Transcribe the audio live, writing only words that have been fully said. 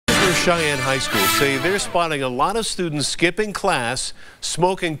Cheyenne High School say they're spotting a lot of students skipping class,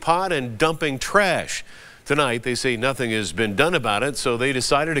 smoking pot and dumping trash. Tonight, they say nothing has been done about it, so they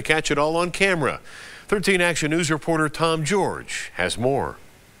decided to catch it all on camera. 13 Action News reporter Tom George has more.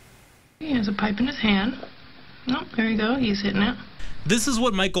 He has a pipe in his hand. Oh, there you go. He's hitting it. This is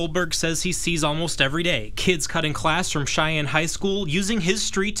what Mike Goldberg says he sees almost every day. Kids cutting class from Cheyenne High School using his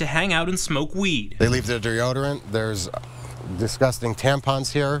street to hang out and smoke weed. They leave their deodorant. There's disgusting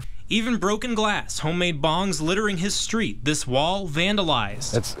tampons here. Even broken glass, homemade bongs littering his street. This wall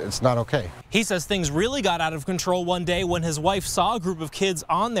vandalized. It's not okay. He says things really got out of control one day when his wife saw a group of kids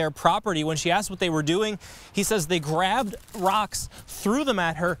on their property. When she asked what they were doing, he says they grabbed rocks, threw them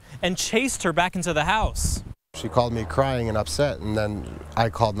at her, and chased her back into the house. She called me crying and upset, and then I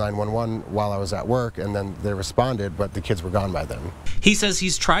called 911 while I was at work, and then they responded, but the kids were gone by then. He says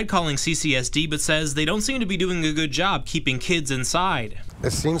he's tried calling CCSD, but says they don't seem to be doing a good job keeping kids inside.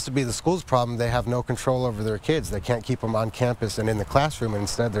 It seems to be the school's problem. They have no control over their kids. They can't keep them on campus and in the classroom, and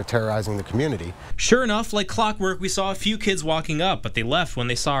instead they're terrorizing the community. Sure enough, like clockwork, we saw a few kids walking up, but they left when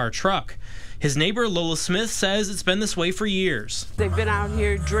they saw our truck. His neighbor, Lola Smith, says it's been this way for years. They've been out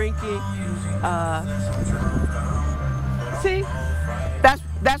here drinking. See,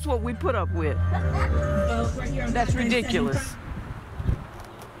 that's what we put up with. That's ridiculous.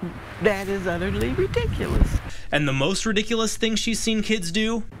 That is utterly ridiculous. And the most ridiculous thing she's seen kids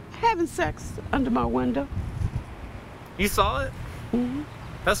do? Having sex under my window. You saw it? Mm-hmm.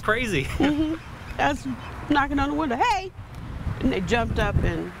 That's crazy. Mm-hmm. That's knocking on the window. Hey! And they jumped up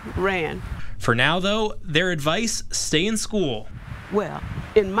and ran. For now, though, their advice, stay in school. Well,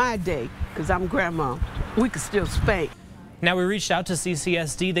 in my day, because I'm grandma, we could still spank. Now, we reached out to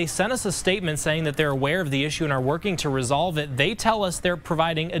CCSD. They sent us a statement saying that they're aware of the issue and are working to resolve it. They tell us they're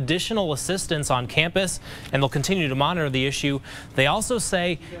providing additional assistance on campus, and they'll continue to monitor the issue. They also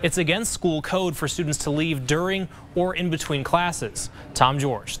say it's against school code for students to leave during or in between classes. Tom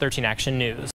George, 13 Action News.